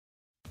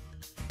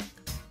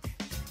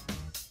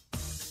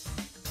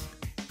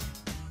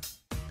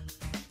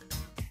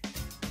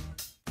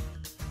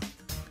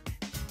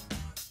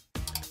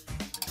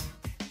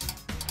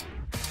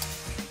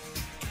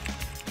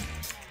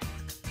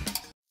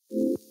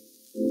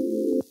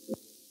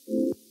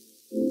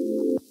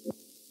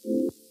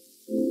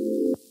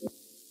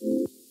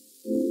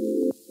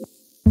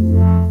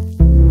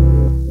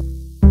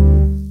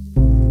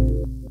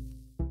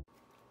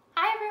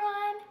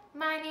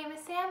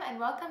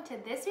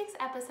week's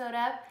episode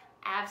of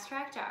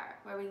Abstract Art,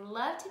 where we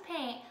love to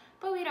paint,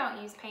 but we don't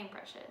use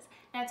paintbrushes.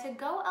 Now, to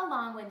go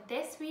along with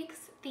this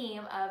week's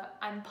theme of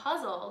I'm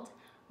puzzled,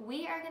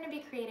 we are going to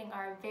be creating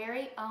our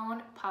very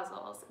own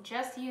puzzles,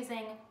 just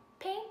using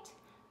paint,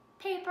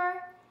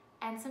 paper,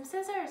 and some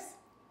scissors.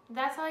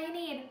 That's all you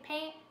need,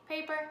 paint,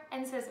 paper,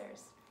 and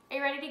scissors. Are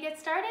you ready to get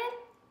started?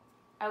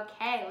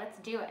 Okay, let's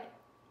do it.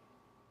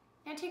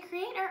 Now, to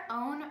create our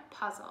own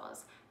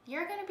puzzles,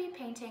 you're going to be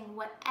painting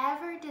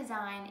whatever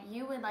design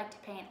you would like to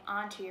paint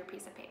onto your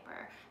piece of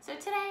paper. So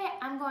today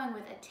I'm going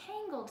with a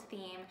tangled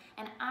theme,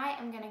 and I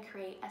am going to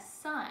create a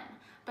sun.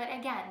 But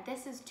again,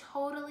 this is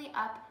totally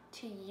up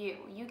to you.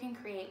 You can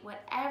create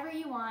whatever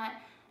you want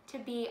to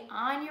be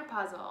on your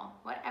puzzle,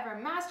 whatever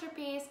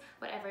masterpiece,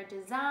 whatever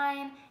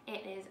design,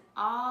 it is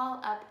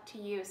all up to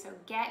you. So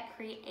get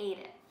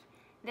creative.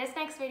 This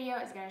next video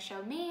is going to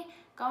show me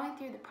going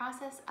through the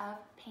process of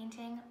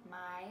painting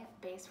my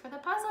base for the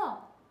puzzle.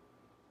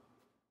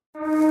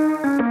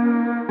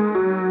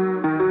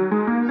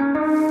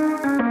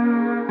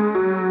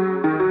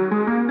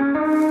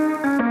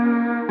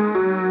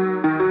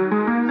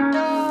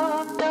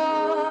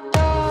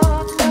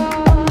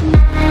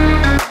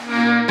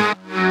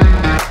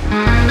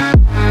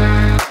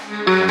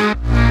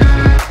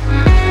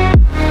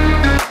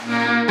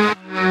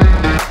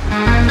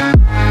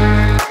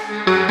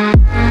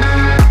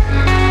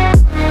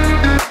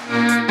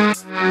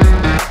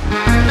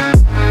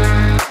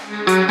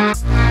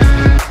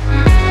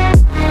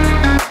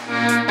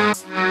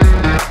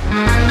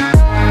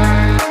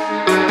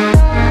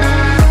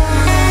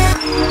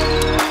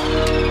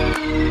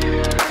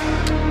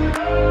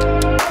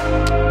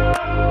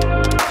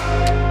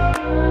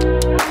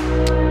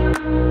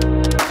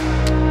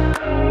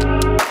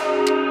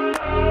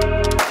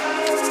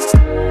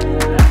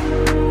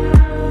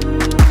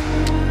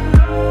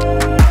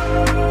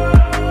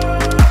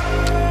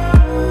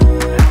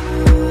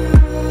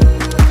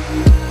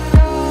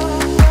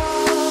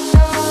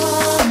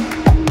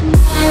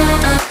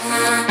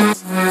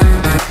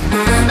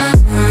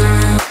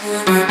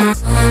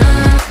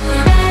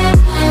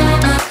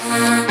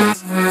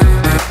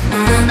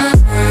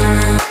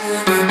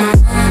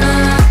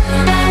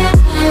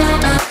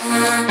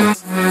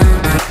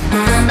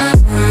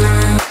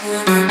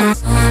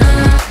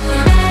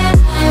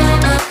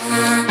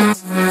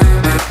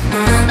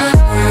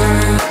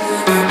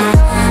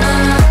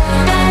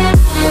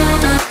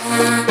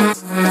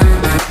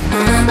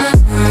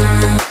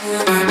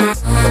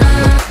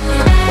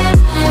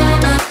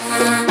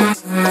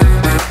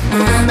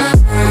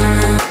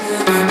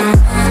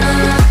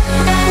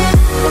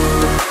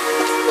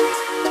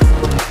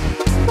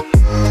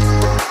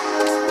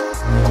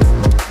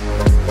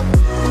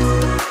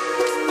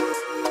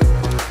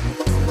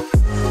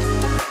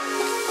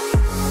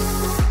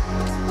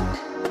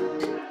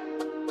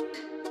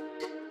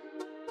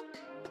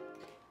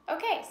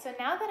 Okay, so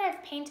now that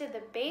I've painted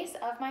the base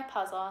of my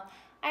puzzle,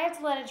 I have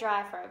to let it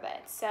dry for a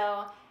bit.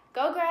 So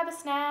go grab a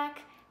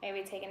snack,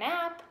 maybe take a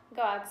nap,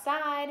 go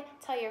outside,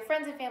 tell your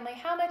friends and family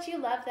how much you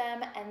love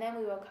them, and then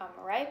we will come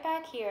right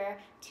back here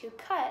to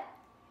cut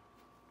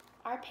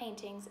our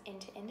paintings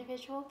into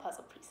individual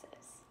puzzle pieces.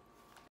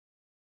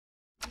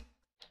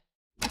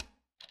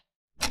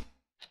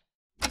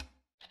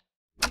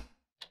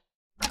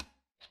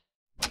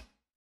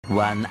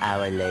 1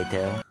 hour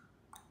later.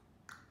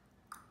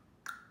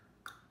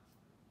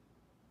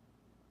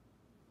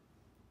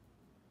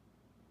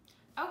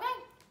 Okay,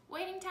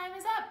 waiting time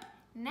is up.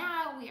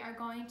 Now we are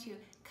going to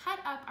cut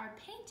up our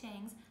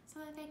paintings so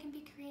that they can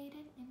be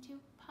created into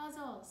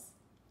puzzles.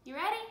 You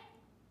ready?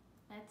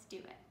 Let's do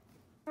it.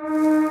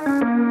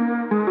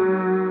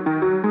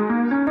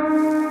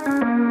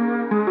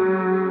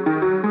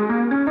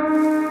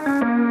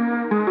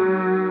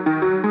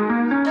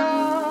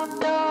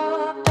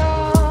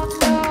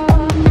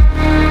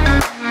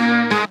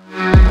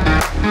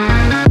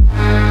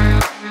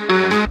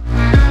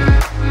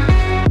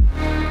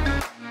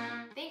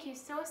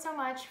 So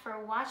much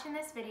for watching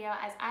this video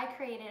as I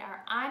created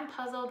our I'm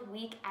Puzzled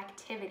Week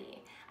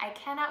activity. I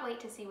cannot wait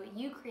to see what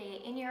you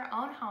create in your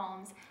own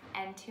homes,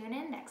 and tune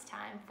in next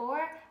time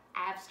for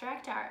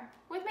Abstract Art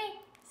with me,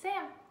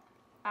 Sam.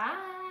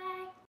 Bye!